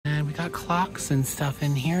got clocks and stuff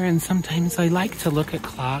in here, and sometimes I like to look at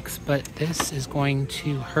clocks, but this is going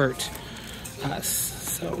to hurt us,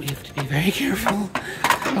 so we have to be very careful.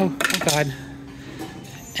 Oh God.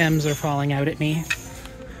 M's are falling out at me.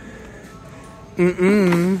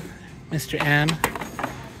 Mr. M.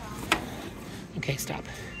 Okay, stop.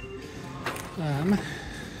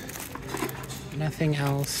 Nothing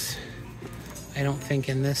else, I don't think,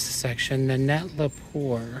 in this section. Nanette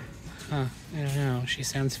Lepore. Huh, I don't know. She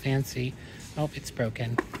sounds fancy. Oh, it's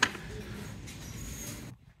broken.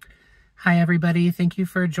 Hi, everybody. Thank you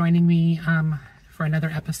for joining me for another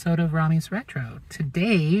episode of Rami's Retro.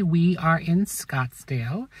 Today, we are in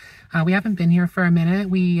Scottsdale. We haven't been here for a minute.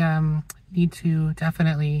 We need to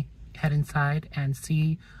definitely head inside and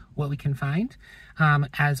see what we can find.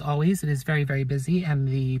 As always, it is very, very busy and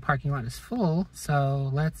the parking lot is full, so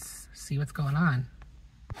let's see what's going on.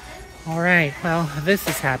 All right, well, this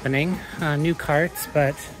is happening. New carts,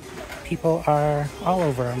 but people are all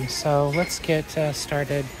over them, so let's get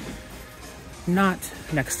started. Not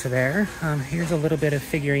next to there. Here's a little bit of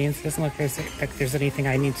figurines. It doesn't look like there's anything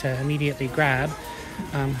I need to immediately grab,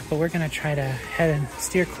 but we're gonna try to head and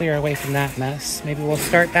steer clear away from that mess. Maybe we'll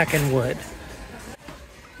start back in wood.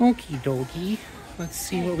 Okie dokie. Let's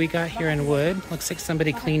see what we got here in wood. Looks like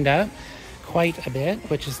somebody cleaned up quite a bit,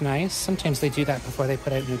 which is nice. Sometimes they do that before they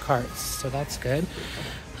put out new carts, so that's good.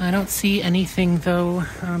 I don't see anything, though,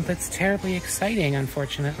 that's terribly exciting,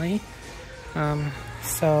 unfortunately.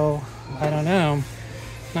 So, I don't know.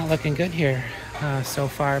 Not looking good here so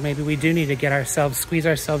far. Maybe we do need to squeeze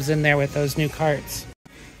ourselves in there with those new carts.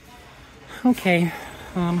 Okay,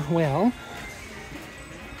 well,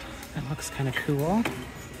 that looks kind of cool.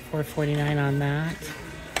 $4.49 on that.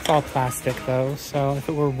 It's all plastic though, so if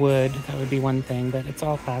it were wood, that would be one thing, but it's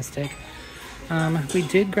all plastic. We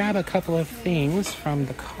did grab a couple of things from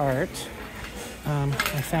the cart. I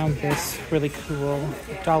found this really cool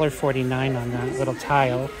 $1.49 on that little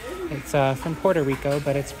tile. It's from Puerto Rico,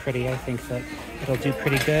 but it's pretty. I think that it'll do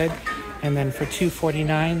pretty good. And then for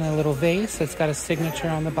 $2.49, a little vase. It's got a signature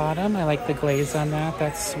on the bottom. I like the glaze on that.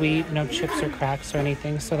 That's sweet. No chips or cracks or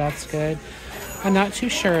anything, so that's good. I'm not too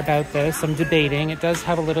sure about this. I'm debating. It does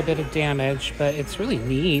have a little bit of damage, but it's really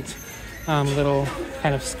neat. Little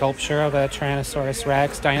kind of sculpture of a Tyrannosaurus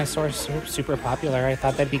Rex. Dinosaurs are super popular. I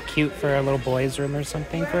thought that'd be cute for a little boy's room or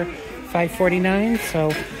something for $5.49.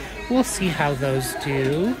 So we'll see how those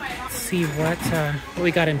do. Let's see what we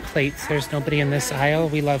got in plates. There's nobody in this aisle.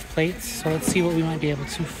 We love plates, so let's see what we might be able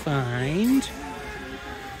to find.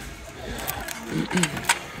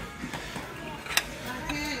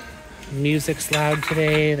 Music's loud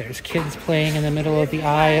today. There's kids playing in the middle of the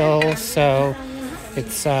aisle, so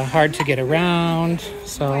it's hard to get around.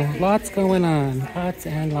 So lots going on, lots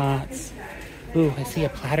and lots. Ooh, I see a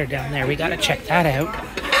platter down there. We gotta check that out.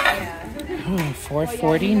 Oh,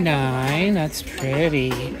 $4.49. That's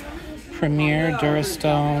pretty. Premier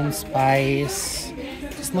Durastone Spice.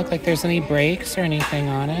 Doesn't look like there's any brakes or anything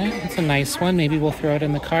on it. It's a nice one. Maybe we'll throw it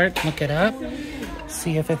in the cart, look it up,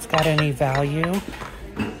 see if it's got any value.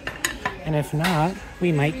 And if not,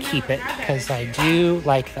 we might keep it, because I do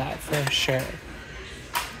like that for sure.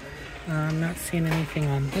 I'm not seeing anything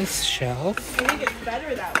on this shelf. I think it's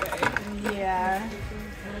better that way. Yeah.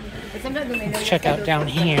 But sometimes let's check out down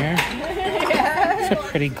here. Yeah. It's a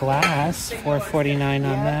pretty glass, $4.49 on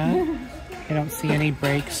that. I don't see any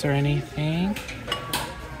breaks or anything.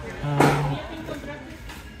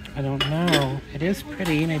 I don't know. It is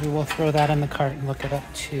pretty. Maybe we'll throw that in the cart and look it up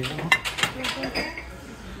too.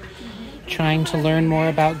 Trying to learn more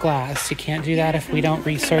about glass. You can't do that if we don't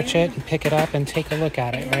research it and pick it up and take a look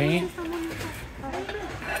at it, right?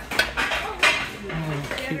 Oh,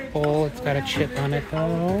 cute bowl. It's got a chip on it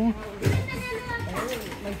though.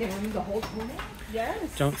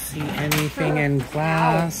 Don't see anything in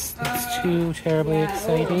glass. It's too terribly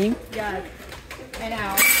exciting. Yeah, and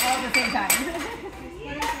out all at the same time.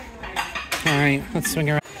 All right, let's swing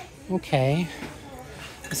around. Okay.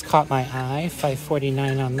 This caught my eye,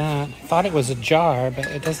 $5.49 on that. I thought it was a jar, but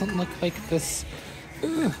it doesn't look like this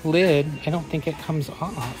lid. I don't think it comes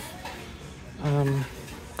off.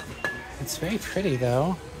 It's very pretty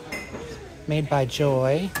though. Made by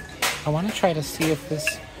Joy. I want to try to see if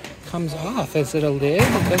this comes off. Is it a lid?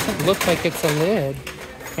 It doesn't look like it's a lid.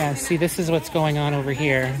 Yeah, see, this is what's going on over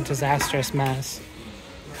here. Disastrous mess.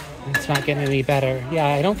 It's not getting any better. Yeah,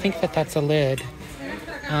 I don't think that that's a lid.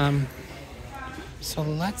 So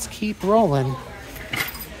let's keep rolling.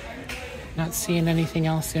 Not seeing anything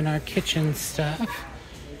else in our kitchen stuff.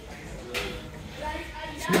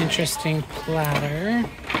 It's an interesting platter.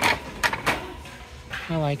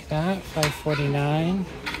 I like that, $5.49.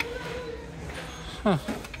 Huh.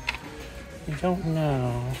 I don't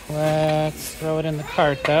know. Let's throw it in the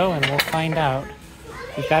cart though, and we'll find out.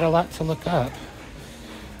 We've got a lot to look up.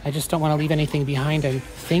 I just don't want to leave anything behind and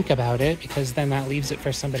think about it, because then that leaves it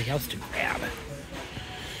for somebody else to grab.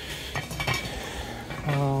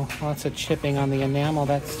 Oh, lots of chipping on the enamel.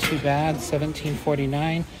 That's too bad.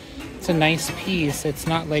 $17.49. It's a nice piece. It's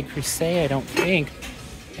not like Crusade, I don't think.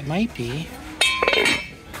 It might be.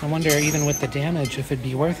 I wonder, even with the damage, if it'd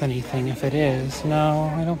be worth anything if it is.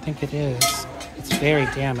 No, I don't think it is. It's very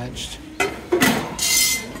damaged.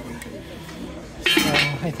 So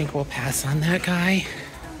I think we'll pass on that guy.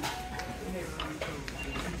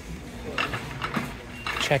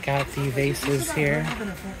 Check out the vases here.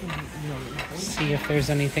 See if there's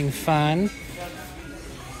anything fun.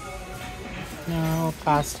 No,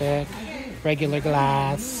 plastic, regular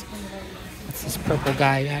glass. What's this purple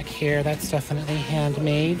guy back here? That's definitely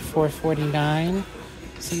handmade, $4.49.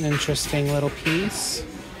 It's an interesting little piece.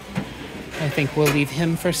 I think we'll leave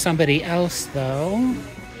him for somebody else though.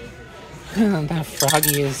 That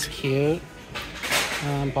froggy is cute.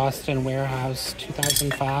 Boston Warehouse,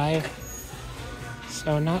 2005.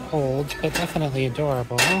 So not old, but definitely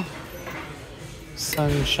adorable.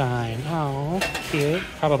 Sunshine. Oh, cute.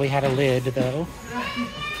 Probably had a lid, though.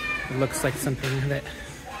 It looks like something that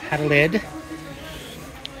had a lid.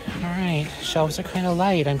 All right, shelves are kind of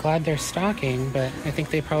light. I'm glad they're stocking, but I think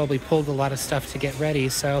they probably pulled a lot of stuff to get ready.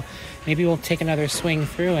 So maybe we'll take another swing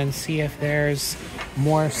through and see if there's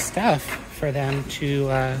more stuff for them to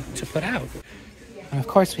put out. And of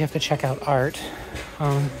course, we have to check out art.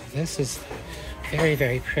 This is very,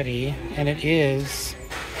 very pretty, and it is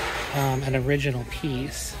an original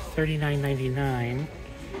piece, $39.99,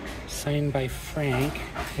 signed by Frank.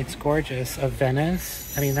 It's gorgeous, of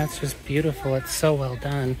Venice. I mean, that's just beautiful. It's so well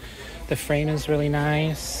done. The frame is really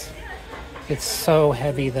nice. It's so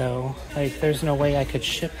heavy though. Like, there's no way I could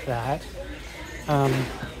ship that.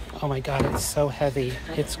 Oh my God, it's so heavy.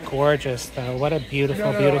 It's gorgeous though. What a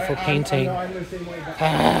beautiful, beautiful painting.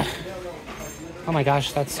 Oh my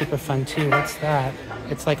gosh, that's super fun too. What's that?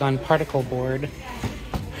 It's like on particle board.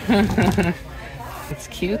 It's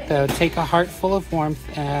cute though. Take a heart full of warmth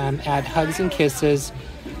and add hugs and kisses.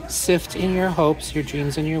 Sift in your hopes, your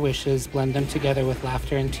dreams, and your wishes. Blend them together with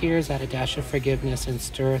laughter and tears. Add a dash of forgiveness and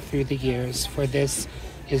stir through the years. For this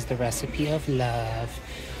is the recipe of love.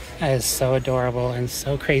 That is so adorable and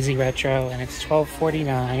so crazy retro. And it's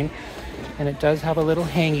 $12.49. And it does have a little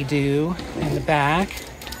hangy-do in the back.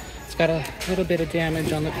 It's got a little bit of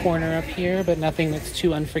damage on the corner up here, but nothing that's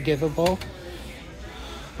too unforgivable.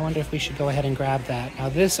 I wonder if we should go ahead and grab that. Now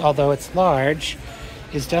this, although it's large,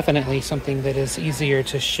 is definitely something that is easier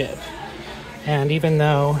to ship. And even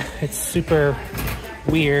though it's super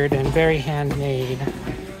weird and very handmade,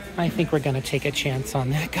 I think we're gonna take a chance on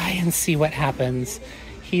that guy and see what happens.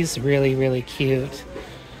 He's really, really cute.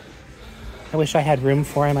 I wish I had room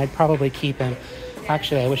for him. I'd probably keep him.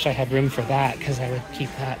 Actually, I wish I had room for that, because I would keep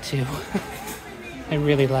that too. I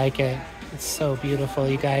really like it. It's so beautiful.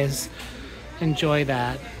 You guys enjoy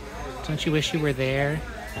that. Don't you wish you were there?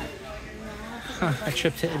 A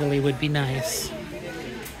trip to Italy would be nice.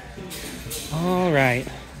 All right.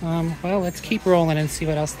 Well, let's keep rolling and see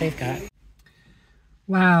what else they've got.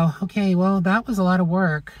 Wow. Okay. Well, that was a lot of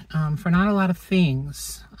work for not a lot of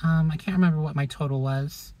things. I can't remember what my total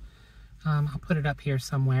was. I'll put it up here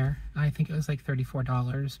somewhere. I think it was like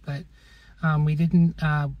 $34, but we didn't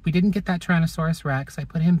get that Tyrannosaurus Rex. I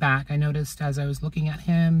put him back. I noticed as I was looking at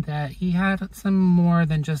him that he had some more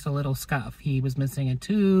than just a little scuff. He was missing a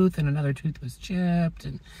tooth, and another tooth was chipped,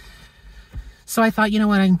 and so I thought, you know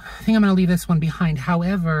what, I think I'm going to leave this one behind.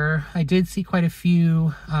 However, I did see quite a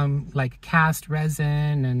few like cast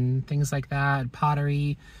resin and things like that,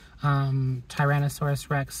 pottery,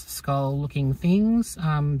 Tyrannosaurus Rex skull looking things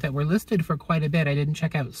that were listed for quite a bit. I didn't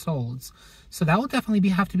check out solds. So that will definitely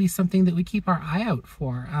have to be something that we keep our eye out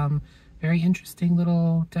for. Very interesting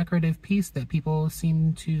little decorative piece that people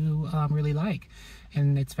seem to really like,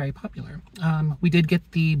 and it's very popular. We did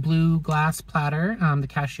get the blue glass platter. The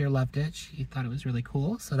cashier loved it. She thought it was really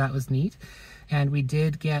cool, so that was neat. And we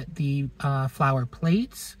did get the flower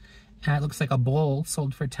plate. It looks like a bowl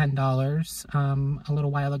sold for $10 a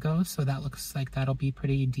little while ago, so that looks like that'll be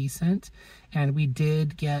pretty decent. And we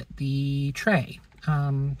did get the tray.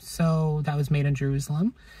 So that was made in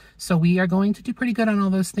Jerusalem. So we are going to do pretty good on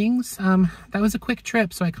all those things. That was a quick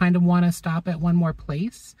trip, so I kind of want to stop at one more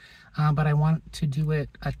place, but I want to do it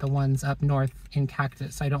at the ones up north in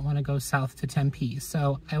Cactus. I don't want to go south to Tempe.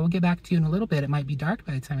 So I will get back to you in a little bit. It might be dark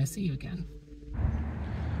by the time I see you again.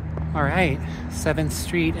 All right, 7th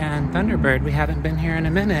Street and Thunderbird. We haven't been here in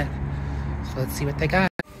a minute, so let's see what they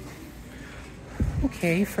got.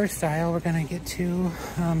 Okay, first aisle we're gonna get to,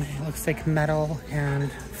 it looks like metal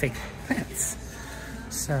and fake plants.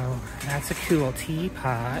 So that's a cool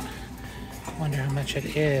teapot. Wonder how much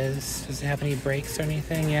it is. Does it have any breaks or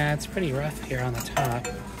anything? Yeah, it's pretty rough here on the top.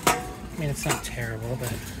 I mean, it's not terrible,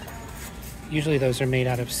 but usually those are made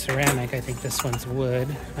out of ceramic. I think this one's wood.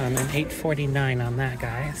 And $8.49 on that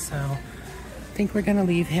guy. So I think we're gonna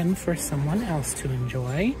leave him for someone else to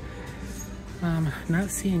enjoy.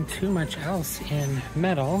 Not seeing too much else in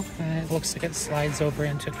metal. It looks like it slides over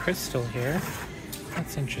into crystal here.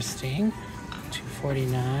 That's interesting.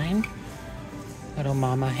 $2.49. Little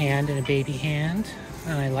mama hand and a baby hand.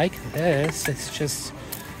 And I like this. It's just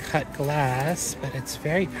cut glass, but it's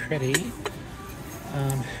very pretty.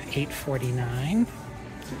 $8.49.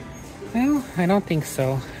 Well, I don't think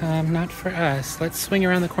so. Not for us. Let's swing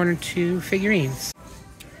around the corner to figurines.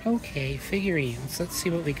 Okay, figurines. Let's see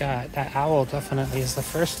what we got. That owl definitely is the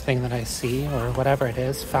first thing that I see, or whatever it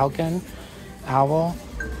is. Falcon, owl.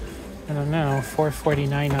 I don't know.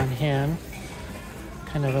 $4.49 on him.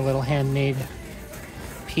 Kind of a little handmade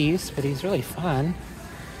piece, but he's really fun.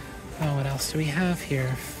 Oh, what else do we have here?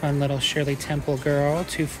 Fun little Shirley Temple girl.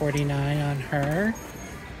 $2.49 on her.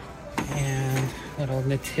 And little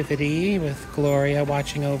nativity with Gloria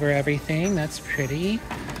watching over everything. That's pretty.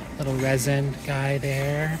 Little resin guy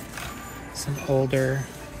there. Some older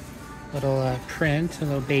little print, a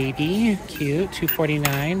little baby, cute.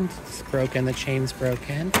 $2.49. It's broken, the chain's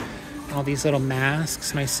broken. All these little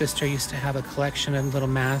masks. My sister used to have a collection of little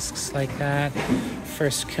masks like that.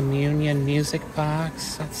 First Communion music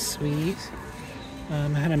box. That's sweet. I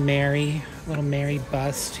had a little Mary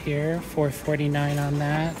bust here. $4.49 on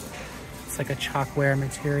that. It's like a chalkware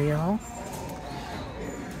material.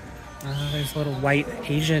 There's a little white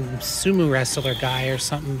Asian sumo wrestler guy or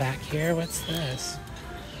something back here. What's this?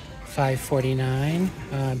 $5.49.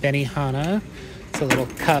 Benihana. It's a little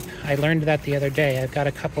cup. I learned that the other day. I've got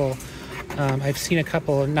a couple, I've seen a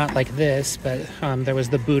couple, not like this, but there was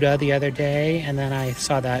the Buddha the other day, and then I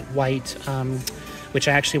saw that white, which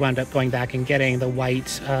I actually wound up going back and getting, the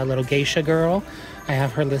white little geisha girl. I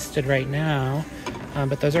have her listed right now.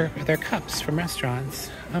 But they're cups from restaurants.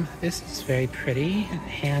 This is very pretty,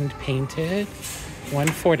 hand painted.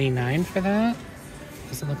 $1.49 for that.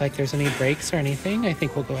 Doesn't look like there's any breaks or anything. I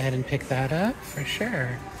think we'll go ahead and pick that up for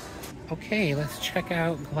sure. Okay, let's check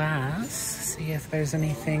out glass. See if there's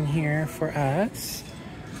anything here for us.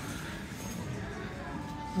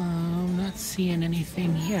 Not seeing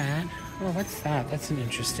anything yet. Oh, what's that? That's an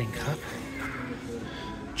interesting cup.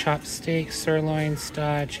 Chopsteak, sirloin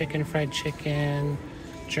style, fried chicken,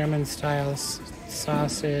 German style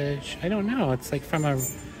sausage. I don't know. It's like from a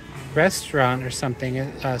restaurant or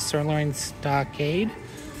something. Sirloin stockade.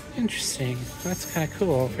 Interesting. That's kind of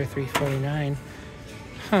cool for $3.49.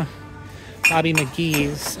 Huh. Bobby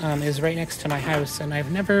McGee's is right next to my house, and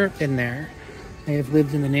I've never been there. I have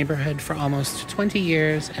lived in the neighborhood for almost 20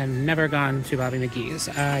 years and never gone to Bobby McGee's.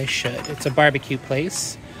 I should. It's a barbecue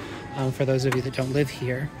place. For those of you that don't live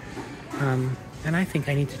here. And I think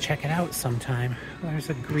I need to check it out sometime. There's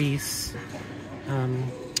a Greece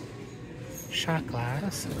shot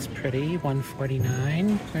glass. It's pretty.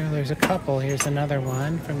 $1.49. Oh, there's a couple. Here's another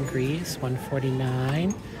one from Greece.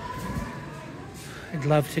 $1.49. I'd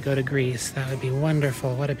love to go to Greece. That would be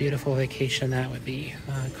wonderful. What a beautiful vacation that would be.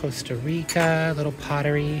 Costa Rica, little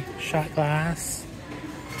pottery shot glass.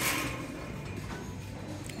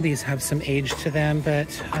 These have some age to them, but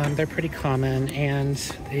they're pretty common, and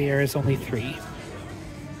there is only 3.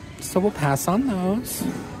 So we'll pass on those.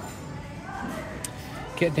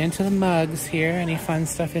 Getting into the mugs here. Any fun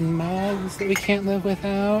stuff in mugs that we can't live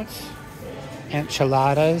without?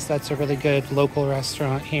 Enchiladas. That's a really good local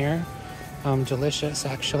restaurant here. Delicious,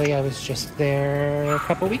 actually. I was just there a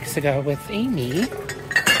couple weeks ago with Amy.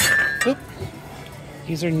 Oop.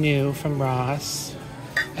 These are new from Ross.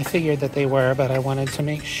 I figured that they were, but I wanted to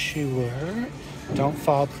make sure. Don't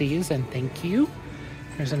fall, please, and thank you.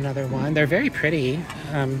 There's another one. They're very pretty.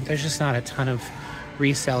 There's just not a ton of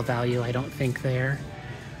resale value, I don't think, there.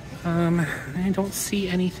 I don't see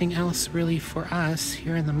anything else really for us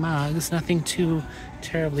here in the mugs. Nothing too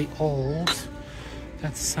terribly old.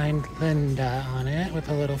 That's signed Linda on it with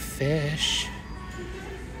a little fish.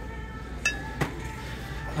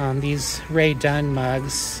 These Ray Dunn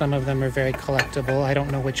mugs, some of them are very collectible. I don't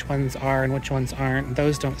know which ones are and which ones aren't.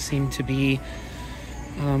 Those don't seem to be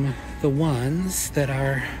the ones that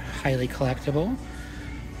are highly collectible.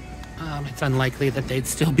 It's unlikely that they'd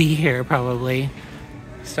still be here, probably.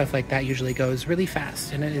 Stuff like that usually goes really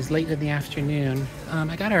fast, and it is late in the afternoon.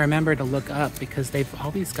 I gotta remember to look up because they've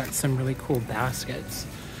always got some really cool baskets.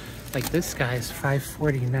 Like this guy's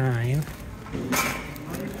 $5.49.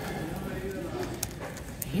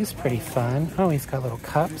 He's pretty fun. Oh, he's got little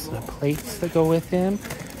cups and plates that go with him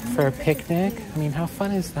for a picnic. I mean, how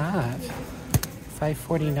fun is that?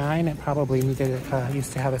 $5.49. It probably needed,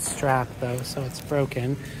 used to have a strap though, so it's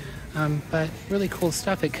broken. But really cool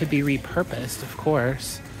stuff. It could be repurposed, of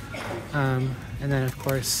course. And then, of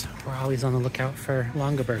course, we're always on the lookout for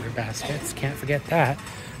Longaberger baskets. Can't forget that.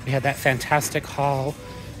 We had that fantastic haul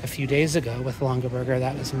a few days ago with Longaberger.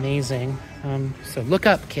 That was amazing. So look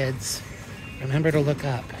up, kids. Remember to look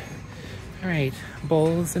up. All right,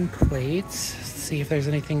 bowls and plates. Let's see if there's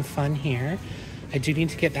anything fun here. I do need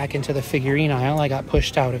to get back into the figurine aisle. I got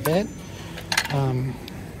pushed out of it.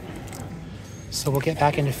 So we'll get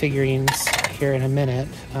back into figurines here in a minute,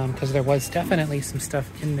 because there was definitely some stuff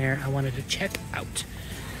in there I wanted to check out.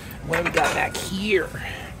 What do we got back here?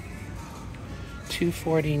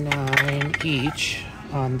 $2.49 each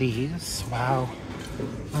on these. Wow.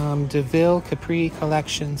 DeVille Capri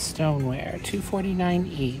Collection Stoneware. $2.49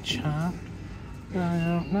 each, huh? I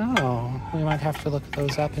don't know. We might have to look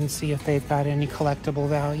those up and see if they've got any collectible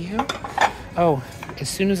value. Oh, as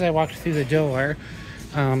soon as I walked through the door,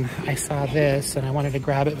 I saw this and I wanted to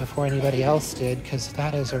grab it before anybody else did, because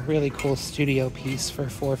that is a really cool studio piece for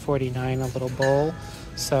 $4.49, a little bowl.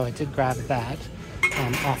 So I did grab that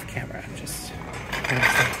off camera. Just wanted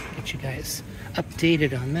to get you guys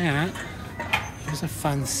updated on that. There's a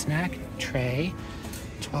fun snack tray.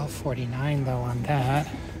 $12.49 though on that.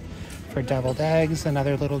 For deviled eggs and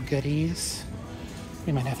other little goodies.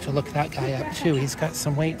 We might have to look that guy up too. He's got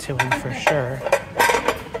some weight to him for sure.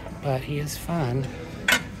 But he is fun.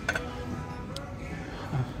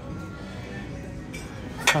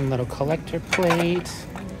 Fun little collector plate.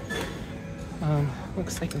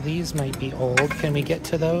 Looks like these might be old. Can we get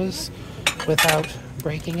to those without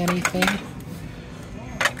breaking anything?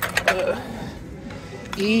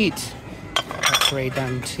 Eat! That's Ray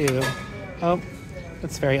done too. Oh,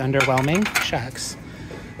 that's very underwhelming. Shucks.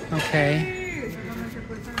 Okay.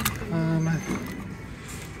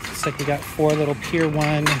 Looks like we got 4 little Pier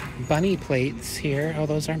 1 bunny plates here. Oh,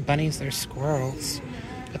 those aren't bunnies, they're squirrels.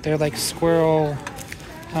 But they're like squirrel,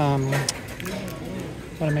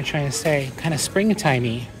 what am I trying to say? Kind of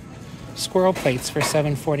springtimey. Squirrel plates for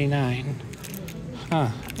 $7.49. Huh,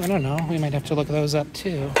 I don't know. We might have to look those up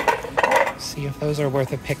too. See if those are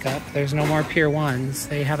worth a pickup. There's no more Pier 1s.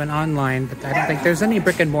 They have an online, but I don't think there's any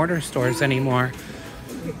brick and mortar stores anymore.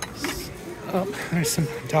 Oh, there's some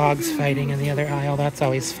dogs fighting in the other aisle. That's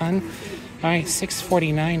always fun. All right,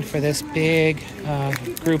 $6.49 for this big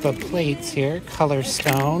group of plates here. Color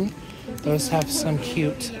stone. Those have some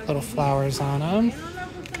cute little flowers on them.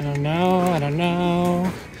 I don't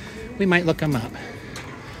know. We might look them up.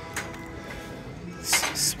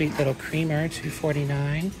 Sweet little creamer,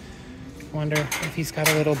 $2.49. Wonder if he's got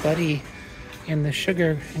a little buddy in the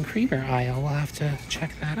sugar and creamer aisle. We'll have to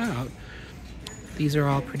check that out. These are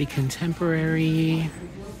all pretty contemporary.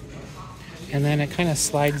 And then it kind of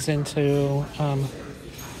slides into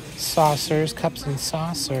saucers, cups and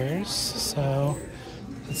saucers. So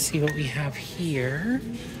let's see what we have here.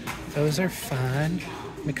 Those are fun.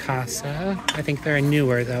 Mikasa. I think they're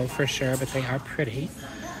newer though for sure, but they are pretty.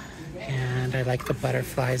 And I like the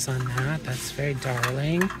butterflies on that. That's very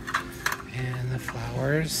darling. And the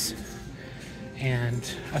flowers. And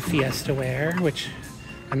a Fiesta ware, which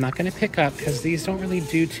I'm not going to pick up because these don't really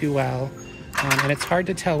do too well. And it's hard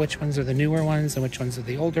to tell which ones are the newer ones and which ones are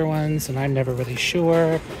the older ones, and I'm never really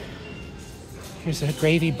sure. Here's a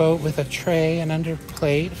gravy boat with a tray and under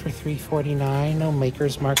plate for $3.49. No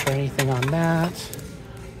maker's mark or anything on that.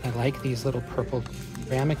 I like these little purple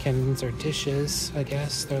ramekins or dishes, I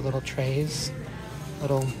guess. They're little trays,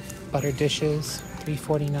 little butter dishes,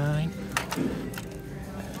 $3.49.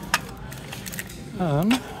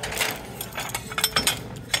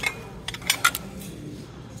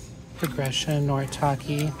 Progression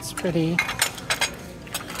Noritake. It's pretty.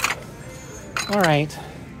 All right.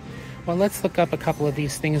 Well, let's look up a couple of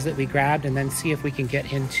these things that we grabbed and then see if we can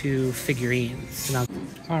get into figurines. Now,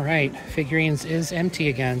 all right, figurines is empty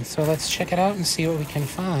again, so let's check it out and see what we can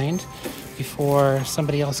find before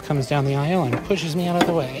somebody else comes down the aisle and pushes me out of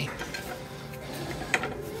the way.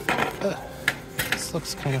 This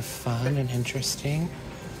looks kind of fun and interesting.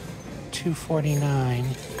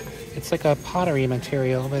 $2.49. It's like a pottery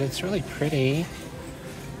material, but it's really pretty.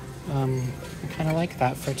 I kind of like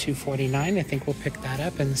that for $2.49. I think we'll pick that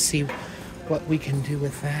up and see what we can do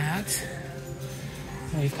with that.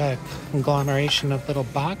 We've got a conglomeration of little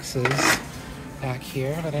boxes back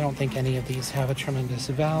here, but I don't think any of these have a tremendous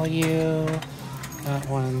value. That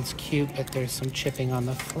one's cute, but there's some chipping on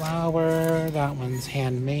the flower. That one's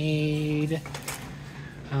handmade.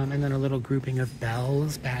 And then a little grouping of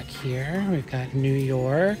bells back here. We've got New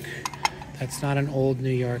York. That's not an old New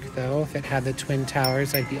York though. If it had the Twin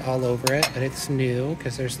Towers, I'd be all over it, but it's new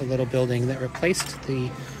because there's the little building that replaced the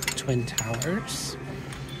Twin Towers.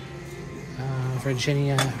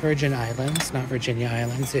 Virgin Islands, not Virginia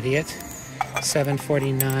Islands, idiot.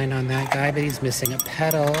 $7.49 on that guy, but he's missing a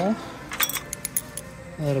petal.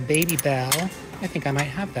 A little baby bell. I think I might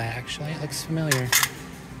have that actually. It looks familiar.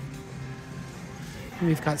 And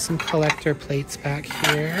we've got some collector plates back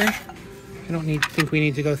here. I don't think we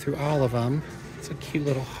need to go through all of them. It's a cute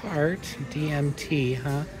little heart. DMT,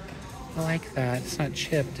 huh? I like that. It's not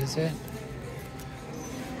chipped, is it?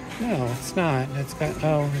 No, it's not. It's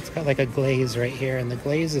got like a glaze right here, and the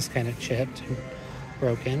glaze is kind of chipped and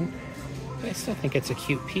broken. But I still think it's a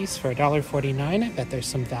cute piece for $1.49. I bet there's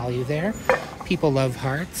some value there. People love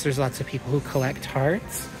hearts. There's lots of people who collect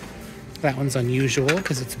hearts. That one's unusual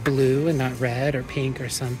because it's blue and not red or pink or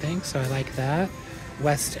something, so I like that.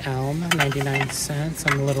 West Elm, 99 cents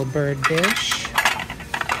on the little bird dish.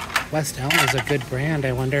 West Elm is a good brand.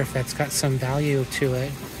 I wonder if that's got some value to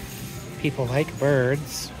it. People like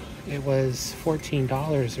birds. It was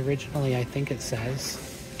 $14 originally, I think it says.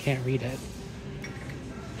 Can't read it.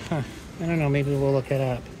 Huh. I don't know, maybe we'll look it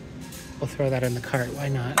up. We'll throw that in the cart, why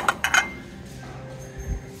not?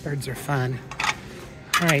 Birds are fun.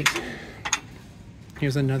 All right.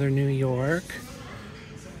 Here's another New York.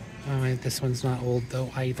 This one's not old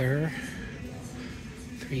though either.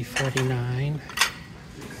 $3.49.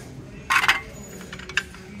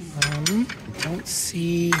 Don't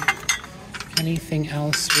see anything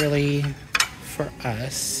else really for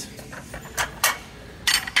us.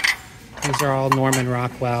 These are all Norman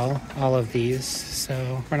Rockwell, all of these,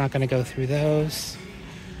 so we're not going to go through those.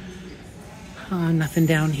 Nothing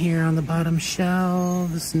down here on the bottom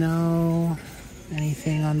shelves, no.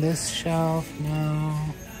 Anything on this shelf, no.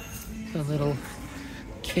 The little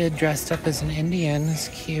kid dressed up as an Indian is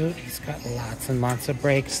cute. He's got lots and lots of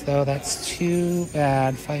breaks though. That's too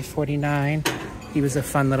bad. $5.49. He was a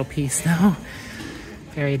fun little piece though.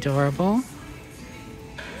 Very adorable.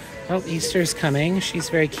 Oh, Easter's coming. She's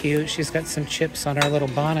very cute. She's got some chips on her little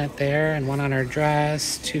bonnet there and one on her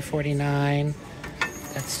dress. $2.49.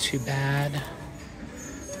 That's too bad.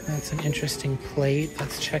 That's an interesting plate.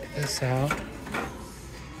 Let's check this out.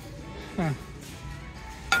 Huh.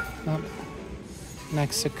 Oh.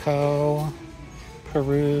 Mexico,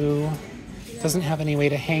 Peru. Doesn't have any way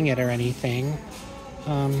to hang it or anything.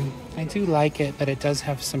 I do like it, but it does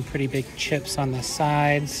have some pretty big chips on the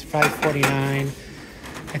sides. $5.49.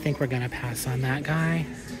 I think we're gonna pass on that guy.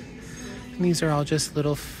 And these are all just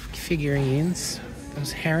little figurines.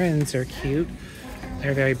 Those herons are cute.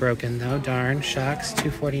 They're very broken though, darn shucks.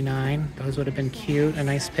 $2.49. Those would have been cute, a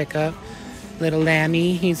nice pickup. Little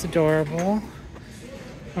Lammy, he's adorable.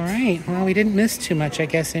 All right, well, we didn't miss too much, I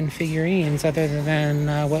guess, in figurines other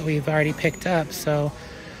than what we've already picked up. So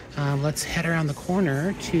let's head around the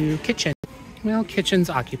corner to kitchen. Well, kitchen's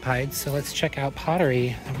occupied, so let's check out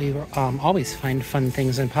pottery. We always find fun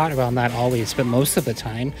things in pottery. Well, not always, but most of the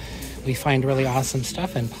time, we find really awesome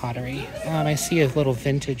stuff in pottery. I see a little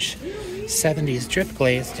vintage 70s drip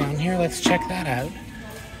glaze down here. Let's check that out.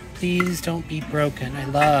 Please don't be broken. I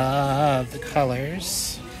love the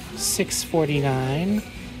colors. $6.49.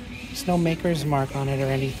 There's no maker's mark on it or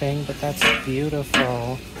anything, but that's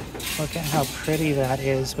beautiful. Look at how pretty that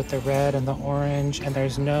is with the red and the orange, and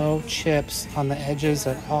there's no chips on the edges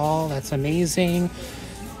at all. That's amazing.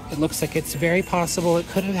 It looks like it's very possible it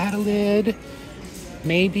could have had a lid,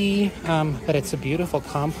 maybe, but it's a beautiful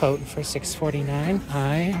compote for $6.49.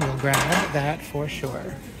 I will grab that for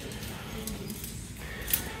sure.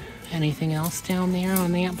 Anything else down there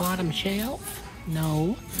on that bottom shelf?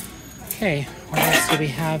 No. Okay, what else do we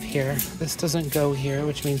have here? This doesn't go here,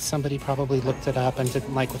 which means somebody probably looked it up and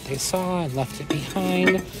didn't like what they saw and left it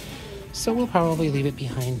behind. So we'll probably leave it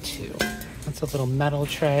behind too. That's a little metal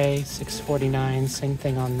tray, $6.49, same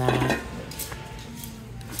thing on that.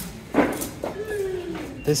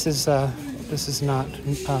 This is not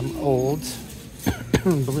old.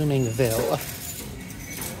 Bloomingville.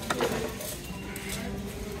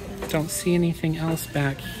 Don't see anything else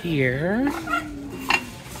back here.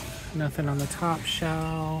 Nothing on the top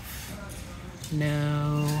shelf.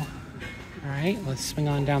 No. All right, let's swing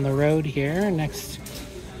on down the road here. Next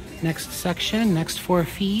section, next 4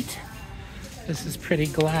 feet. This is pretty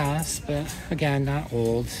glass, but again, not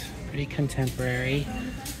old. Pretty contemporary.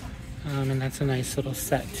 And that's a nice little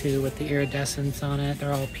set too with the iridescence on it.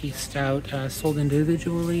 They're all pieced out, sold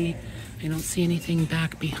individually. I don't see anything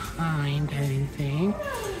back behind anything.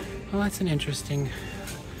 Well, that's an interesting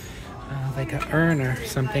like an urn or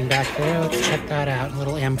something back there. Let's check that out. A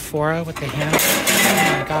little amphora with the handle.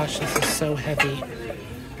 Oh my gosh, this is so heavy.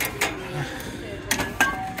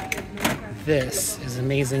 This is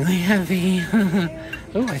amazingly heavy.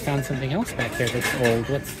 Oh, I found something else back there that's old.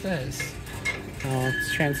 What's this? Oh,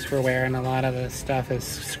 it's transferware, and a lot of the stuff is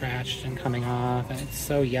scratched and coming off, and it's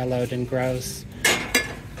so yellowed and gross.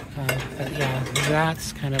 But yeah,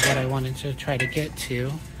 that's kind of what I wanted to try to get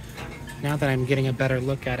to. Now that I'm getting a better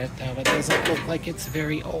look at it, though, it doesn't look like it's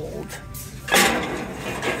very old. It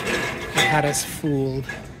had us fooled.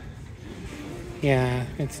 Yeah,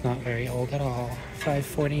 it's not very old at all.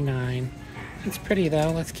 $5.49. It's pretty,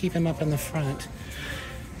 though. Let's keep him up in the front.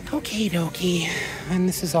 Okie dokie. And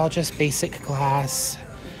this is all just basic glass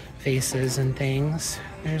vases and things.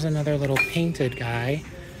 There's another little painted guy.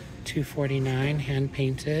 $2.49, hand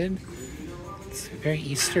painted. It's very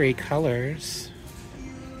Eastery colors.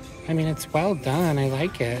 I mean, it's well done. I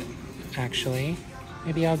like it, actually.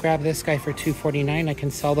 Maybe I'll grab this guy for $2.49. I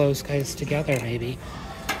can sell those guys together, maybe.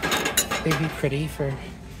 They'd be pretty for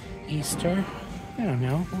Easter. I don't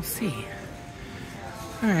know. We'll see.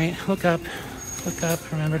 All right, look up. Look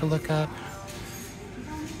up. Remember to look up.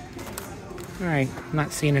 All right,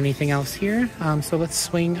 not seeing anything else here. So let's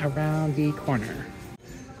swing around the corner.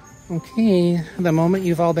 Okay, the moment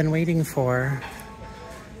you've all been waiting for.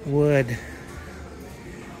 Wood.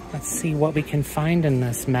 Let's see what we can find in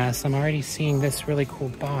this mess. I'm already seeing this really cool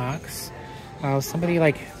box. Somebody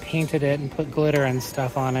like painted it and put glitter and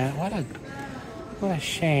stuff on it. What a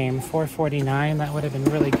shame. $4.49. That would have been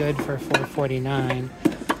really good for $4.49.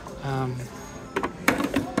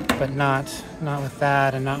 But not with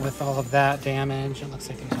that, and not with all of that damage. It looks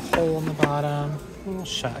like there's a hole in the bottom. Oh,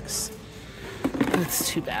 shucks. That's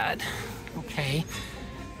too bad. Okay.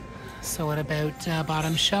 So what about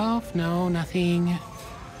bottom shelf? No, nothing.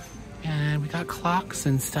 And we got clocks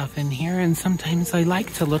and stuff in here, and sometimes I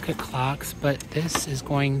like to look at clocks, but this is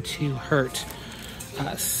going to hurt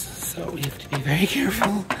us. So we have to be very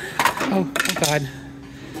careful. Oh God.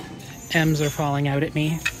 M's are falling out at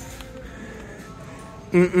me.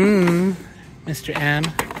 Mr. M.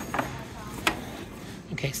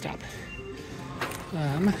 Okay, stop.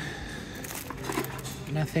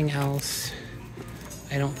 Nothing else,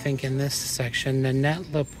 I don't think, in this section. Nanette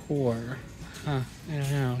Lepore. Huh, I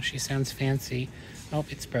don't know. She sounds fancy. Oh,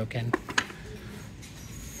 it's broken.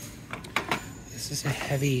 This is a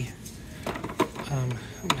heavy... oh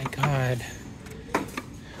my God.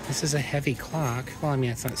 This is a heavy clock. Well, I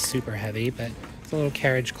mean, it's not super heavy, but it's a little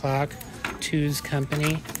carriage clock. Two's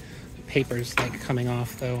Company. The paper's like coming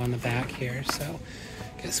off, though, on the back here, so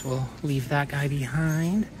I guess we'll leave that guy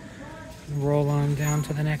behind. Roll on down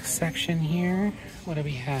to the next section here. What do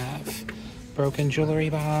we have? Broken jewelry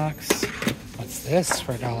box. What's this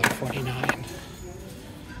for $1.49?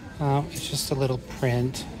 Oh, it's just a little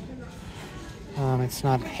print. It's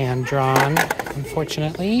not hand-drawn,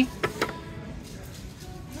 unfortunately.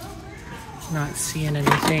 Not seeing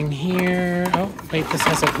anything here. Oh, wait, this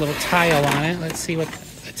has a little tile on it. Let's see what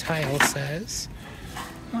the tile says.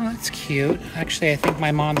 Oh, that's cute. Actually, I think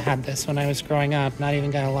my mom had this when I was growing up, not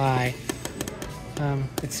even gonna lie.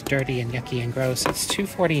 It's dirty and yucky and gross. It's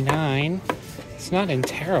 $2.49. It's not in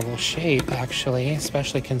terrible shape, actually,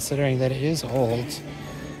 especially considering that it is old.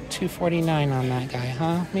 $2.49 on that guy,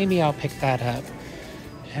 huh? Maybe I'll pick that up.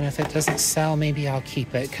 And if it doesn't sell, maybe I'll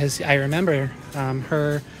keep it, because I remember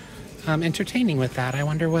her entertaining with that. I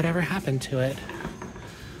wonder whatever happened to it.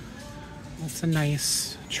 That's a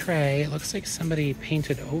nice tray. It looks like somebody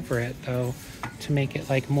painted over it, though, to make it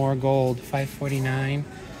like more gold. $5.49.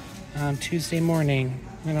 Tuesday morning.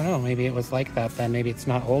 I don't know, maybe it was like that then. Maybe it's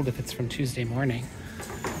not old if it's from Tuesday morning.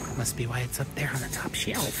 Must be why it's up there on the top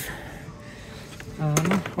shelf.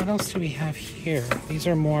 What else do we have here? These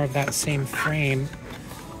are more of that same frame.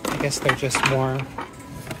 I guess they're just more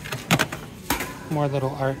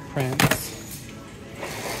little art prints.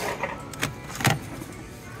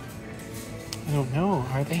 I don't know.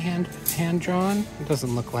 Are they hand drawn? It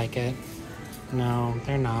doesn't look like it. No,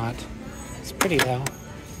 they're not. It's pretty though.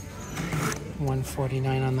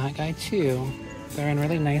 $1.49 on that guy too. They're in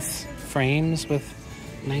really nice frames with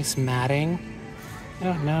nice matting. I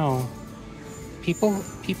don't know. People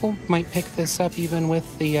might pick this up even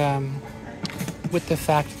with the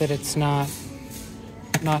fact that it's not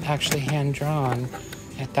actually hand drawn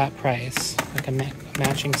at that price. Like a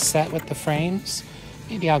matching set with the frames.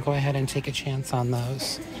 Maybe I'll go ahead and take a chance on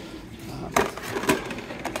those.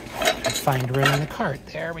 Find room in the cart.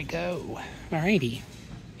 There we go. Alrighty.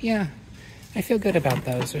 Yeah. I feel good about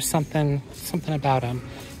those. There's something about them.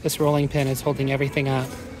 This rolling pin is holding everything up,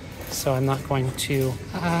 so I'm not going to...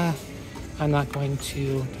 I'm not going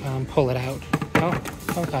to pull it out.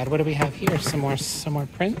 Oh God, what do we have here? Some more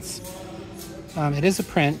prints. It is a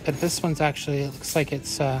print, but this one's actually, it looks like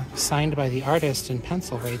it's signed by the artist in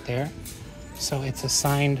pencil right there. So it's a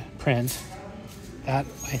signed print. That,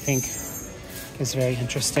 I think, is very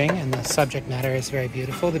interesting, and the subject matter is very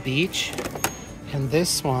beautiful, the beach. And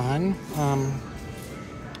this one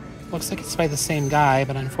looks like it's by the same guy,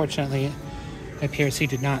 but unfortunately it appears he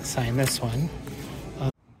did not sign this one.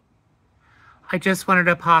 I just wanted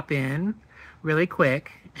to pop in really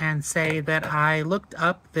quick and say that I looked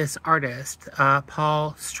up this artist,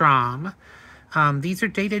 Paul Strom. These are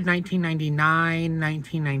dated 1999,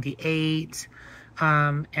 1998,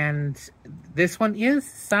 and this one is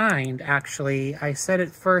signed, actually. I said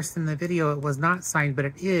at first in the video it was not signed, but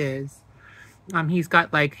it is. He's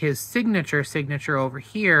got like his signature over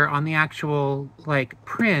here on the actual like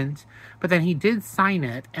print, but then he did sign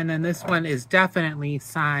it, and then this one is definitely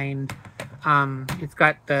signed. It's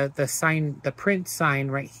got the print sign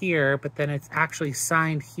right here, but then it's actually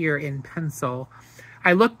signed here in pencil.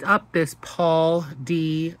 I looked up this Paul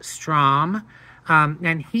D. Strom,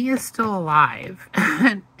 and he is still alive,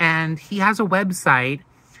 and he has a website,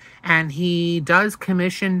 and he does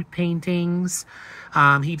commissioned paintings.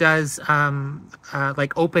 He does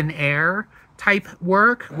like open air type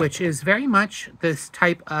work, which is very much this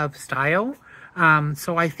type of style.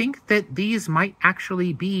 So I think that these might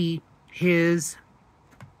actually be his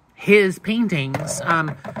paintings.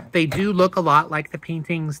 They do look a lot like the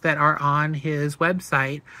paintings that are on his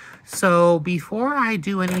website. So before I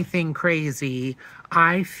do anything crazy,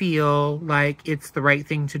 I feel like it's the right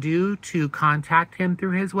thing to do to contact him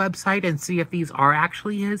through his website and see if these are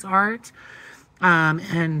actually his art,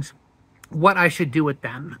 and what I should do with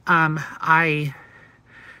them.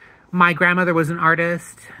 My grandmother was an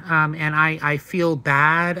artist, and I feel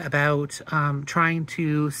bad about trying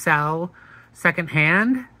to sell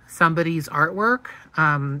secondhand somebody's artwork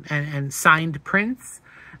and signed prints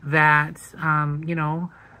that, you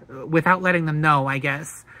know, without letting them know, I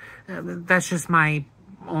guess. That's just my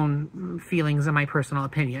own feelings and my personal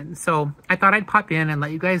opinion. So I thought I'd pop in and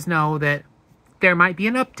let you guys know that there might be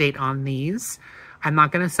an update on these. I'm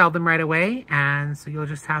not going to sell them right away, and so you'll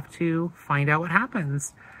just have to find out what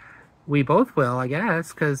happens. We both will, I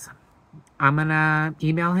guess, because I'm going to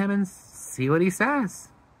email him and see what he says.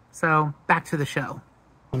 So, back to the show.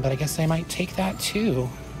 But I guess I might take that too.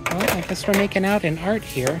 Well, I guess we're making out in art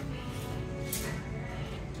here.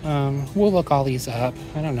 We'll look all these up.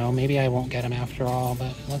 I don't know, maybe I won't get them after all,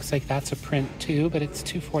 but it looks like that's a print too, but it's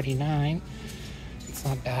 $2.49. It's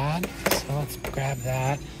not bad, so let's grab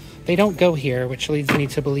that. They don't go here, which leads me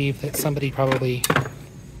to believe that somebody probably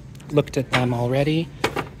looked at them already.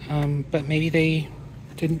 But maybe they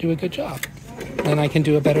didn't do a good job. And I can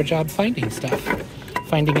do a better job finding stuff,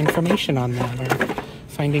 finding information on them, or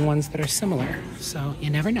finding ones that are similar. So you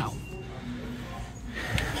never know.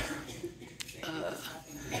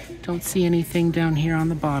 Don't see anything down here on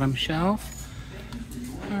the bottom shelf.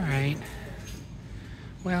 All right.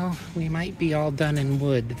 Well, we might be all done in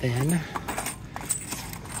wood then.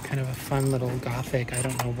 Kind of a fun little gothic, I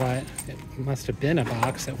don't know what. It must have been a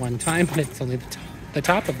box at one time, but it's only the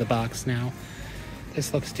top of the box now.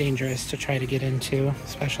 This looks dangerous to try to get into,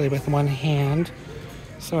 especially with one hand.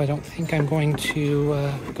 So I don't think I'm going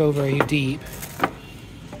to go very deep.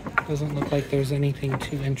 Doesn't look like there's anything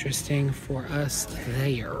too interesting for us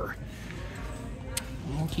there.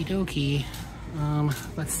 Okie dokie.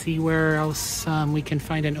 Let's see where else we can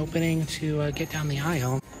find an opening to get down the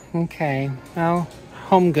aisle. Okay, well,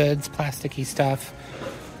 home goods, plasticky stuff.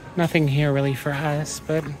 Nothing here really for us,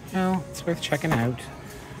 but, well, it's worth checking out.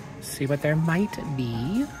 See what there might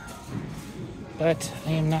be. But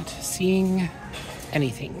I am not seeing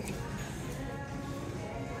anything.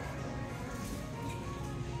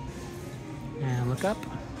 And look up,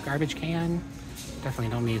 garbage can. Definitely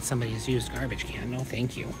don't need somebody's used garbage can, no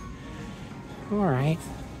thank you. All right.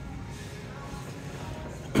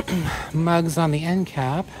 Mugs on the end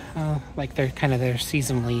cap, like they're kind of their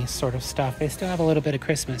seasonally sort of stuff. They still have a little bit of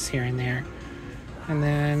Christmas here and there. And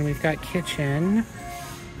then we've got kitchen.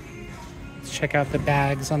 Let's check out the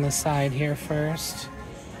bags on the side here first.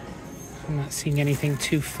 I'm not seeing anything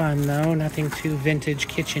too fun though, nothing too vintage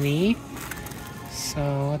kitchen-y.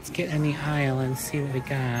 So let's get in the aisle and see what we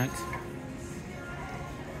got.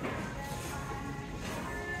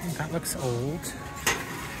 That looks old.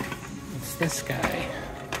 What's this guy?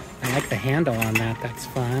 I like the handle on that. That's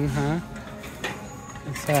fun, huh?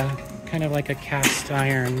 It's kind of like a cast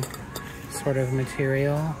iron sort of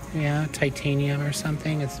material. Yeah, titanium or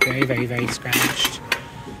something. It's very, very, very scratched.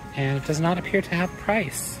 And it does not appear to have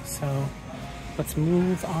price. So let's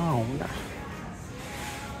move on.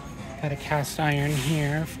 Got a cast iron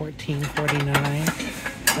here,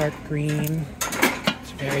 $14.49. Dark green.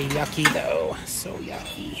 It's very yucky though, so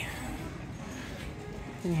yucky.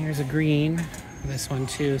 And here's a green. This one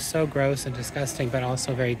too, so gross and disgusting, but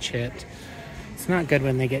also very chipped. It's not good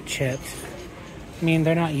when they get chipped. I mean,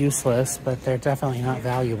 they're not useless, but they're definitely not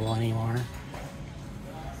valuable anymore.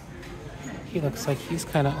 He looks like he's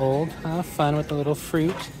kind of old. Fun with the little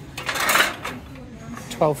fruit.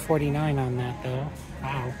 $12.49 on that though.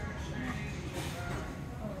 Wow.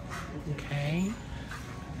 Okay.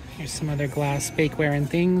 Here's some other glass bakeware and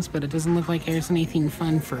things, but it doesn't look like there's anything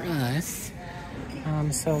fun for us.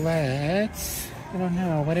 So let's, I don't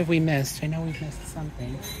know, what have we missed? I know we've missed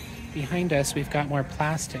something. Behind us, we've got more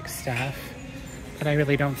plastic stuff, but I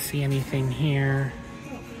really don't see anything here.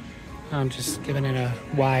 I'm just giving it a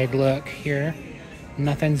wide look here.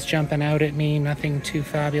 Nothing's jumping out at me, nothing too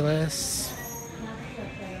fabulous.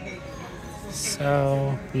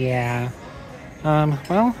 So, yeah.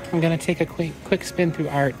 Well, I'm gonna take a quick spin through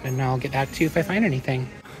art and I'll get back to you if I find anything.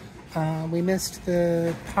 We missed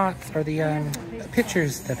the pots, or the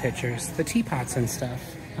teapots and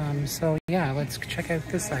stuff. So yeah, let's check out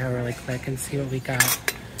this aisle really quick and see what we got.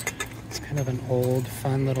 It's kind of an old,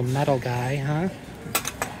 fun little metal guy, huh?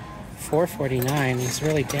 $4.49. He's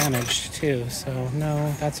really damaged too, so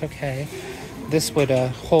no, that's okay. This would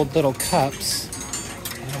hold little cups.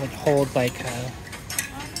 It would hold like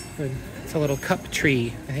it's a little cup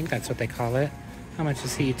tree. I think that's what they call it. How much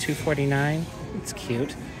is he? $2.49. It's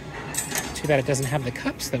cute. Too bad it doesn't have the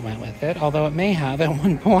cups that went with it, although it may have at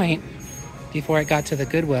one point before it got to the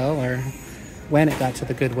Goodwill, or when it got to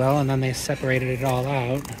the Goodwill, and then they separated it all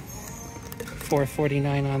out.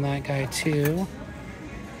 $4.49 on that guy too.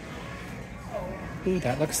 Ooh,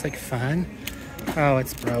 that looks like fun. Oh,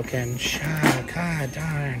 it's broken. Oh, god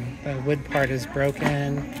darn. The wood part is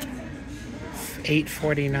broken.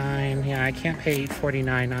 $8.49. Yeah, I can't pay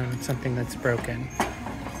 $8.49 on something that's broken.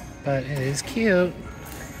 But it is cute.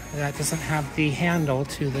 That doesn't have the handle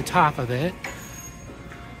to the top of it.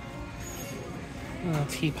 Little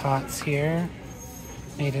teapots here.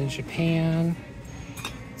 Made in Japan.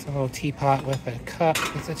 It's a little teapot with a cup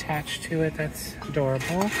that's attached to it. That's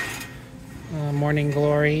adorable. Morning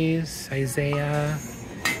Glories, Isaiah.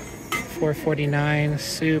 $4.49.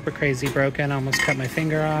 Super crazy broken. Almost cut my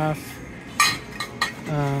finger off.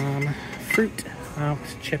 Fruit. Oh,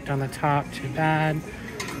 it's chipped on the top. Too bad.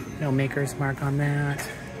 No maker's mark on that.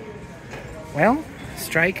 Well,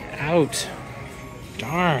 strike out.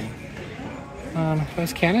 Darn.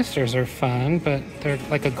 Those canisters are fun, but they're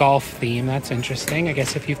like a golf theme. That's interesting. I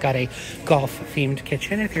guess if you've got a golf-themed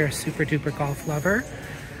kitchen, if you're a super-duper golf lover.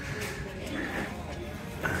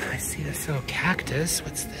 I see this little cactus.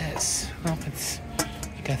 What's this? Oh, it's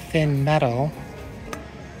like a thin metal.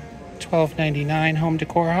 $12.99 Home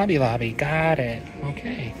Decor Hobby Lobby. Got it.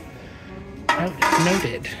 Okay.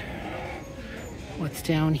 Noted. What's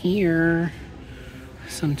down here?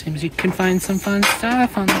 Sometimes you can find some fun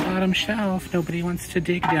stuff on the bottom shelf. Nobody wants to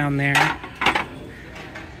dig down there.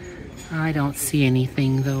 I don't see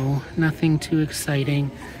anything though. Nothing too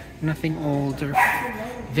exciting. Nothing old or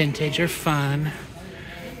vintage or fun.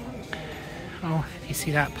 Oh, you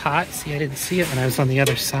see that pot? See, I didn't see it when I was on the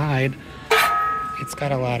other side. It's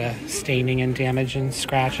got a lot of staining and damage and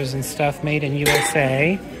scratches and stuff. Made in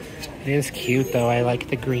USA. It is cute though. I like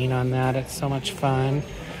the green on that. It's so much fun.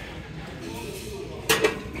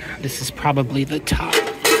 This is probably the top,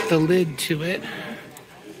 the lid to it.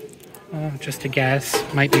 Just a guess.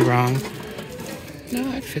 Might be wrong.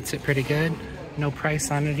 No, it fits it pretty good. No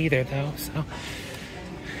price on it either though, so.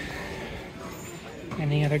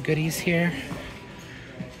 Any other goodies here?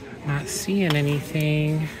 Not seeing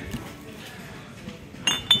anything.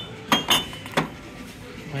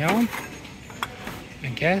 Well, I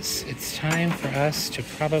guess it's time for us to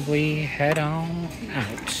probably head on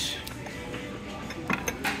out.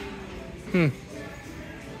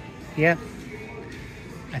 Yep.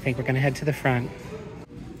 I think we're gonna head to the front.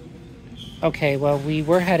 Okay, well, we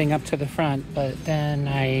were heading up to the front, but then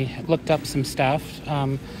I looked up some stuff,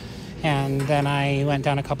 and then I went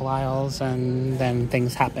down a couple aisles, and then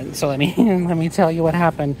things happened. So let me tell you what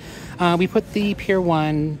happened. We put the Pier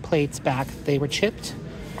 1 plates back. They were chipped,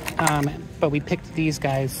 but we picked these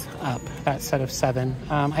guys up, that set of 7.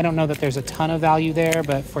 I don't know that there's a ton of value there,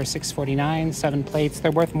 but for $6.49, 7 plates, they're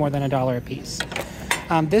worth more than $1 a piece.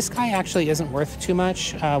 This guy actually isn't worth too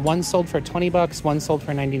much. One sold for 20 bucks, one sold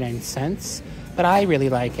for 99 cents. But I really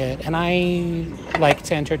like it, and I like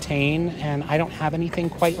to entertain, and I don't have anything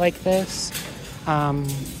quite like this.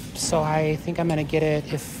 So I think I'm gonna get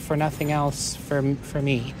it, if for nothing else, for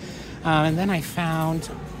me. And then I found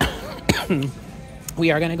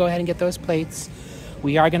we are going to go ahead and get those plates.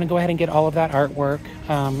 We are going to go ahead and get all of that artwork.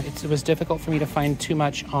 It was difficult for me to find too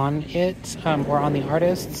much on it or on the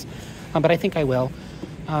artists, but I think I will.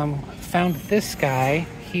 Found this guy.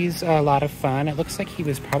 He's a lot of fun. It looks like he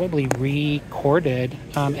was probably recorded,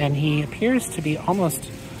 and he appears to be almost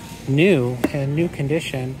new, in new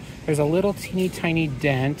condition. There's a little teeny tiny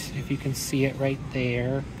dent, if you can see it right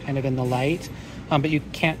there, kind of in the light, but you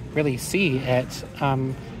can't really see it,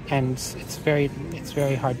 and it's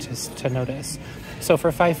very hard to notice. So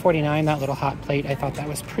for $5.49, that little hot plate, I thought that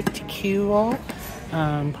was pretty cool.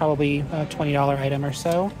 Probably a $20 item or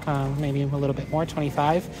so, maybe a little bit more,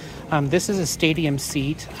 25. This is a stadium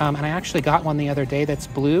seat, and I actually got one the other day that's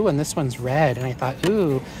blue, and this one's red, and I thought,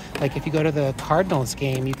 ooh, like if you go to the Cardinals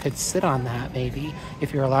game, you could sit on that maybe,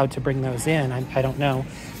 if you're allowed to bring those in, I don't know.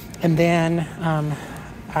 And then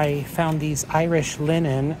I found these Irish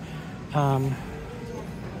linen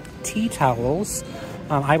tea towels.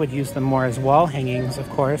 I would use them more as wall hangings, of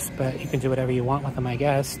course, but you can do whatever you want with them, I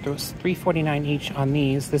guess. There's $3.49 each on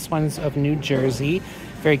these. This one's of New Jersey.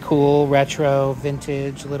 Very cool, retro,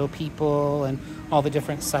 vintage, little people, and all the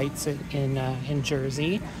different sites in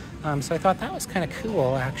Jersey. So I thought that was kind of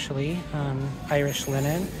cool, actually. Irish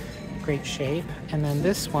linen, great shape. And then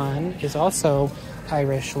this one is also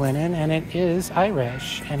Irish linen, and it is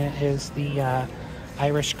Irish, and it is the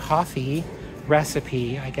Irish coffee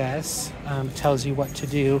recipe, I guess. Tells you what to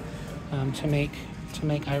do to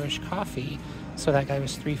make Irish coffee. So that guy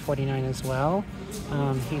was $3.49 as well.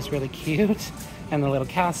 He's really cute, and the little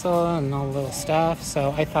castle and all the little stuff.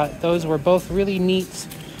 So I thought those were both really neat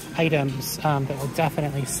items that will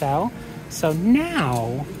definitely sell. So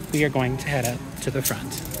now we are going to head up to the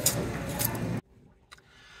front.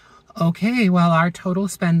 Okay, well, our total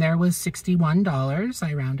spend there was $61.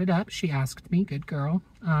 I rounded up. She asked me, good girl.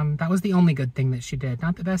 That was the only good thing that she did.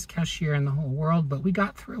 Not the best cashier in the whole world, but we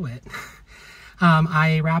got through it.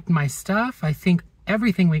 I wrapped my stuff. I think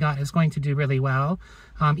everything we got is going to do really well.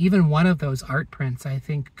 Even one of those art prints, I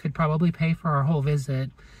think, could probably pay for our whole visit.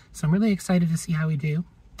 So I'm really excited to see how we do.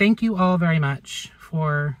 Thank you all very much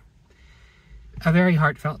for a very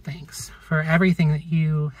heartfelt thanks for everything that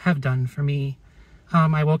you have done for me.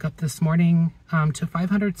 I woke up this morning to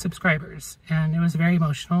 500 subscribers, and it was very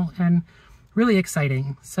emotional and really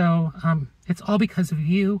exciting. So it's all because of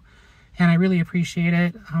you, and I really appreciate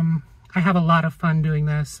it. I have a lot of fun doing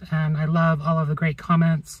this, and I love all of the great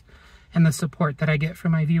comments and the support that I get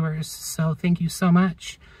from my viewers. So thank you so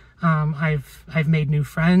much. I've made new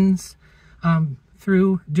friends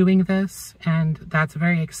through doing this, and that's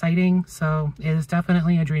very exciting. So it is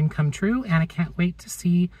definitely a dream come true, and I can't wait to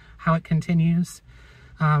see how it continues.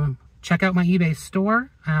 Check out my eBay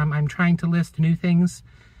store. I'm trying to list new things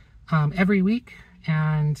every week.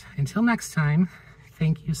 And until next time,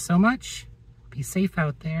 thank you so much. Be safe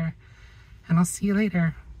out there, and I'll see you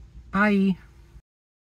later. Bye.